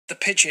the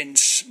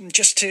pigeons.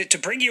 Just to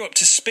bring you up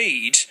to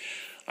speed,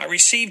 I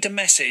received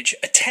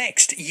a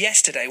text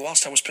yesterday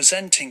whilst I was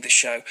presenting the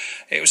show.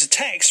 It was a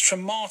text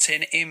from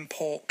Martin in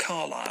Port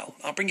Carlisle.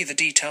 I'll bring you the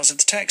details of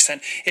the text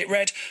then. It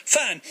read,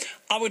 Fern,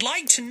 I would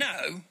like to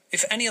know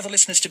if any other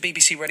listeners to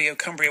BBC Radio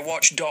Cumbria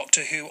watch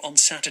Doctor Who on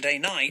Saturday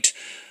night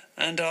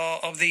and are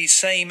of the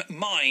same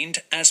mind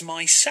as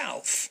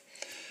myself.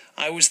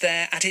 I was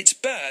there at its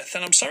birth,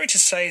 and I'm sorry to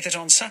say that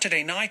on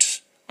Saturday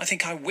night, I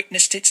think I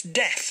witnessed its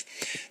death.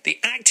 The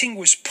acting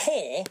was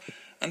poor,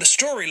 and the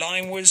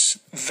storyline was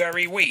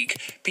very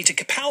weak. Peter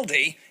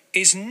Capaldi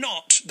is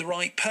not the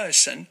right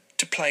person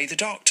to play the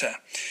Doctor.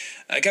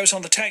 Goes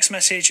on the text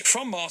message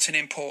from Martin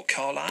in Port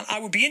Carlisle. I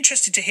would be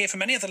interested to hear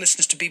from any other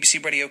listeners to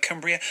BBC Radio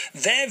Cumbria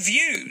their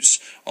views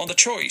on the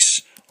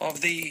choice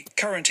of the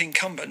current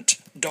incumbent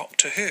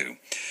Doctor Who.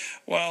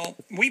 Well,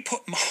 we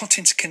put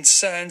Martin's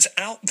concerns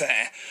out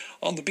there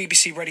on the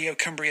BBC Radio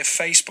Cumbria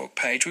Facebook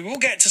page. We will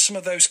get to some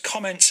of those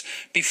comments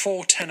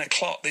before 10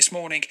 o'clock this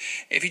morning.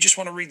 If you just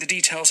want to read the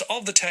details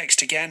of the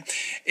text again,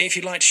 if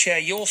you'd like to share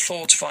your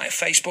thoughts via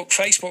Facebook,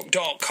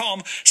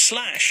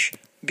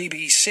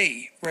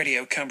 facebook.com/BBC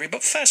Radio Cumbria.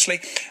 But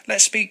firstly,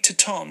 let's speak to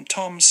Tom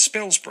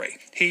Spilsbury.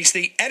 He's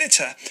the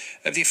editor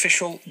of the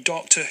official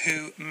Doctor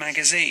Who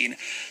magazine.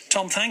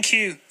 Tom, thank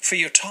you for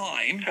your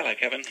time. Hello,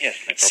 Kevin. Yes,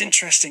 no problem. It's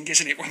interesting,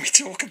 isn't it, when we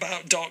talk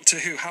about Doctor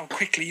Who, how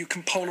quickly you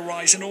can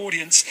polarise an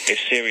audience.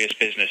 It's serious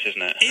business,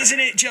 isn't it?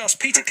 Isn't it just?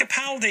 Peter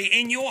Capaldi,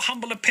 in your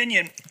humble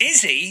opinion,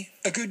 is he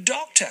a good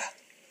Doctor?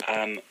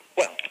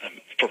 Well,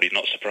 probably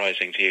not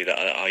surprising to you that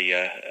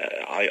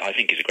I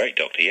think he's a great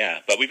Doctor,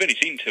 yeah. But we've only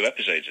seen 2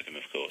 episodes of him,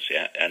 of course,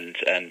 yeah. And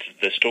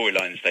the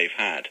storylines they've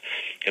had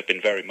have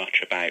been very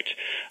much about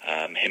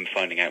him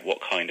finding out what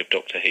kind of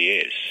Doctor he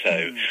is.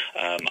 So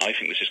I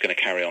think this is going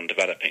to carry on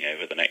developing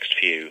over the next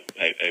few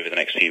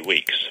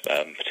weeks,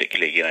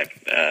 particularly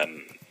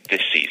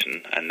this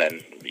season, and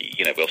then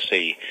we'll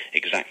see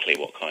exactly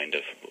what kind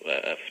of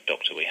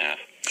Doctor we have.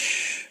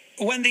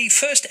 When the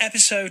first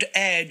episode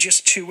aired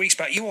just 2 weeks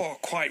back, you are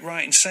quite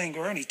right in saying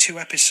we're only 2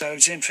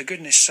 episodes in. For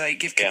goodness sake,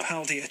 give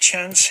Capaldi a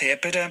chance here.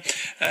 But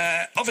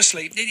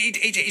obviously,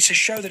 it's a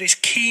show that is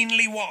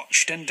keenly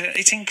watched, and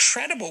it's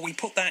incredible. We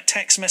put that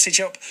text message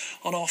up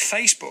on our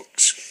Facebook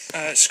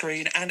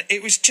screen, and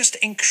it was just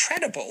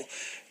incredible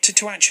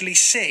to actually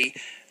see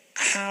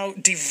how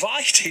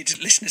divided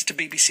listeners to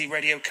BBC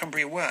Radio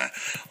Cumbria were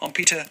on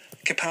Peter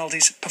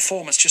Capaldi's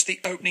performance, just the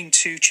opening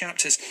 2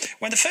 chapters.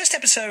 When the first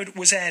episode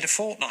was aired a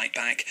fortnight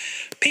back,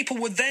 people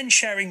were then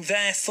sharing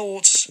their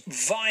thoughts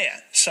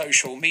via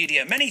social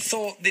media. Many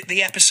thought that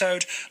the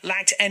episode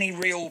lacked any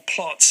real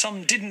plot.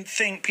 Some didn't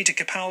think Peter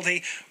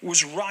Capaldi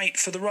was right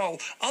for the role.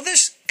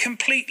 Others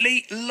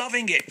completely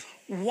loving it.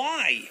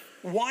 Why?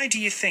 Why do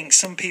you think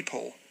some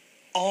people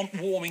aren't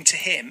warming to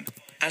him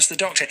as the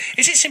Doctor?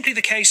 Is it simply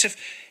the case of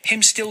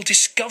him still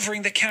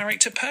discovering the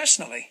character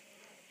personally?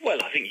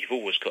 Well, I think you've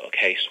always got a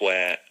case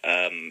where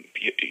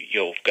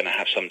you're going to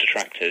have some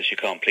detractors. You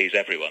can't please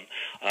everyone.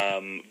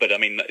 But, I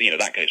mean,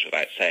 that goes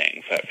without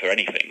saying for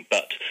anything.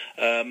 But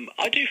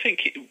I do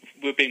think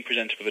we're being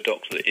presented with a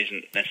Doctor that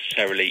isn't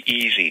necessarily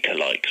easy to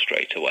like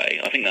straight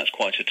away. I think that's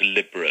quite a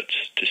deliberate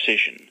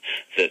decision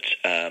that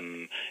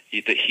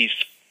he's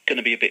going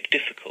to be a bit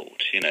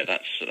difficult.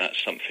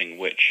 That's something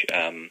which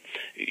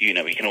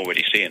we can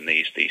already see in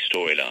these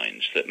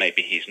storylines, that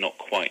maybe he's not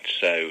quite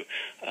so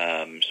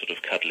sort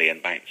of cuddly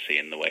and bouncy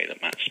in the way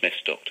that Matt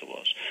Smith's Doctor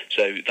was.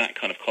 So that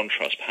kind of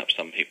contrast, perhaps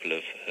some people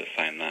have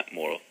found that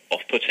more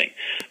off-putting.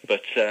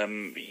 But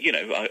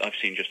I've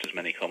seen just as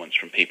many comments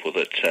from people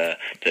that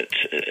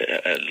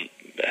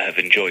have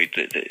enjoyed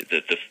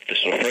the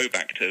sort of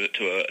throwback to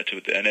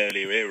an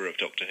earlier era of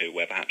Doctor Who,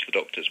 where perhaps the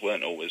Doctors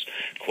weren't always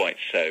quite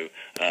so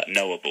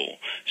knowable.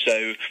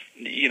 So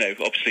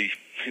obviously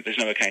there's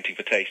no accounting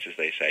for taste, as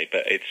they say.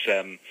 But it's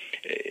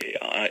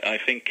I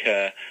think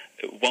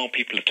while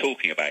people are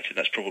talking about it,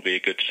 that's probably a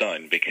good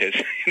sign, because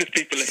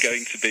people are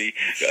going to be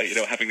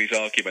having these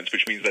arguments,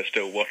 which means they're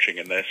still watching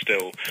and they're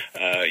still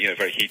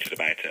very heated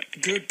about it.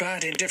 Good,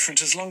 bad,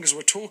 indifferent. As long as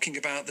we're talking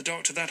about the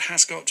Doctor, that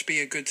has got to be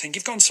a good thing.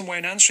 You've gone somewhere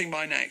in answering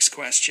my next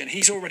question.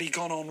 He's already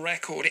gone on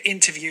record,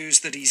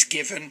 interviews that he's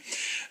given.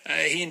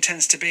 He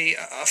intends to be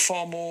a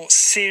far more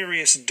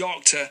serious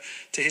Doctor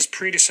to his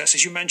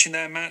predecessors. You mentioned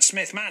there Matt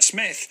Smith. Matt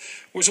Smith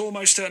was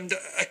almost a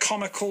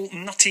comical,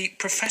 nutty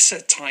professor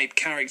type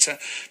character.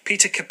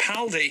 Peter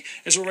Capaldi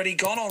has already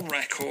gone on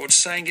record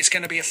saying it's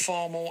going to be a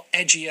far more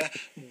edgier,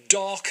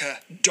 darker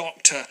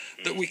Doctor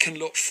that we can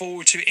look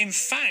forward to. In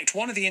fact,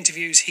 one of the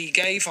interviews he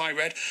gave, I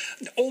read,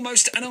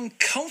 almost an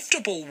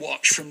uncomfortable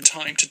watch from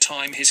time to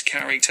time, his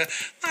character.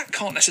 That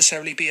can't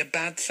necessarily be a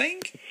bad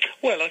thing.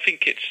 Well, I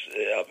think it's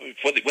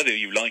whether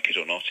you like it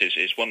or not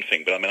is one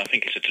thing, but I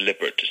think it's a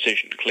deliberate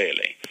decision,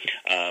 clearly.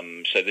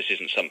 So this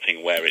isn't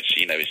something where it's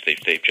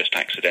they've just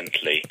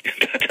accidentally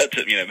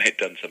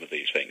done some of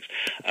these things.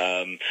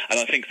 And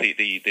I think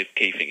the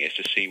key thing is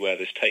to see where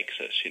this takes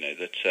us.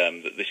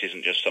 That this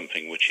isn't just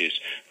something which is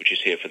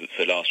here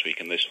for last week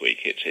and this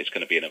week. It's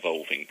going to be an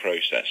evolving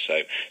process.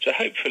 So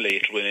hopefully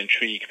it will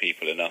intrigue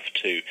people enough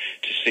to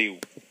see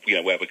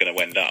where we're going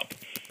to end up.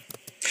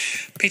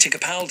 Peter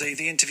Capaldi,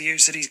 the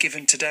interviews that he's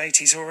given to date,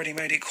 he's already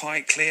made it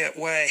quite clear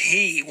where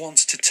he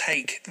wants to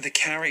take the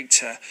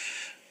character.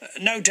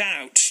 No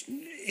doubt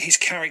his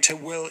character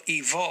will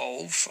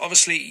evolve.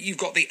 Obviously, you've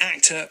got the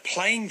actor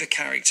playing the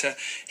character.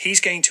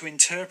 He's going to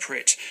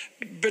interpret.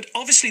 But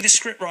obviously the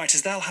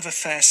scriptwriters, they'll have a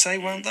fair say,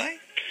 won't they?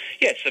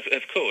 Yes,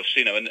 of course,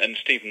 and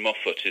Stephen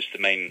Moffat is the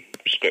main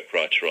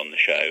scriptwriter on the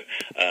show,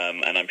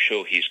 and I'm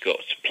sure he's got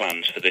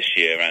plans for this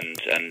year and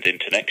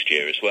into next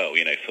year as well,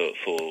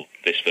 for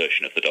this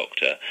version of the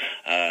Doctor.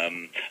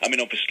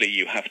 Obviously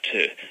you have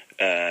to,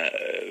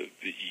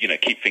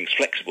 keep things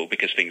flexible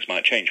because things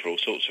might change for all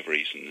sorts of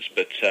reasons,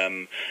 but,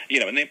 and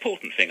the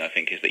important thing, I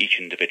think, is that each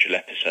individual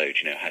episode,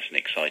 has an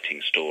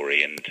exciting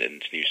story and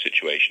new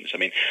situations.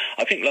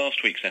 I think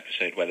last week's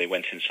episode where they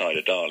went inside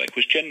a Dalek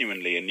was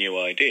genuinely a new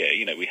idea.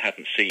 We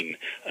hadn't seen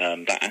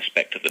that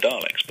aspect of the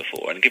Daleks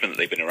before, and given that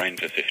they've been around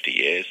for 50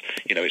 years,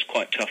 it's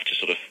quite tough to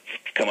sort of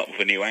come up with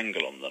a new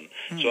angle on them.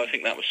 So I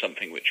think that was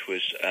something which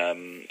was,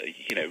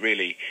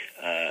 really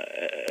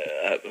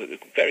a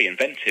very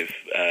inventive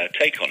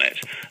take on it.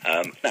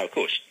 Now, of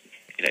course,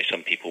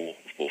 some people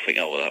will think,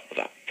 oh, well,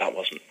 that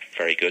wasn't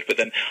very good. But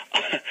then,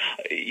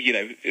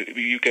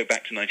 you go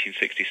back to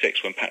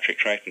 1966 when Patrick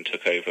Troughton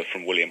took over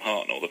from William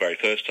Hartnell, the very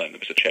first time there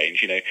was a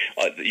change. You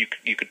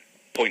could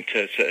point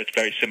to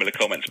very similar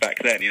comments back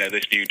then.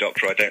 This new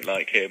Doctor, I don't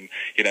like him.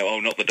 Oh,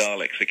 not the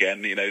Daleks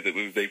again.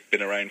 That they've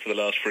been around for the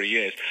last 3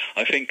 years.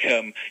 I think,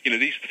 these are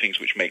the things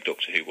which make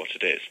Doctor Who what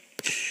it is.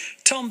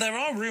 Tom, there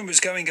are rumours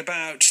going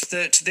about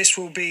that this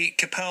will be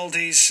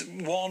Capaldi's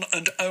one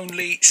and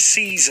only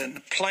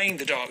season playing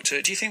the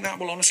Doctor. Do you think that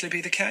will honestly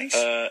be the case?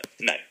 No.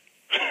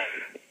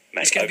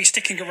 He's going to be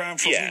sticking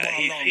around for a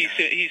while longer.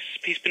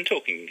 He's been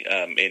talking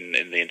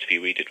in the interview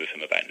we did with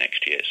him about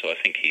next year, so I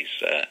think he's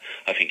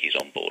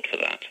on board for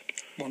that.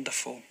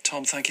 Wonderful.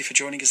 Tom, thank you for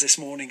joining us this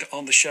morning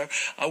on the show.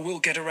 I will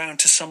get around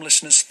to some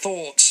listeners'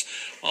 thoughts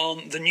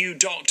on the new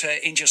Doctor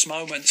in just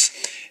moments.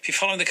 If you're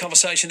following the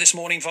conversation this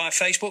morning via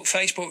Facebook,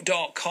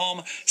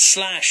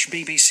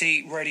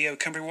 facebook.com/BBC Radio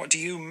Cumbria, what do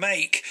you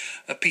make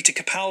of Peter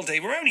Capaldi?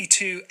 We're only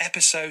 2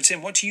 episodes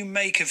in. What do you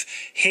make of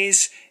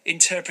his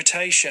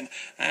interpretation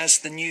as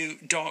the new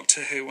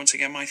Doctor Who? Once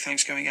again, my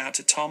thanks going out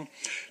to Tom.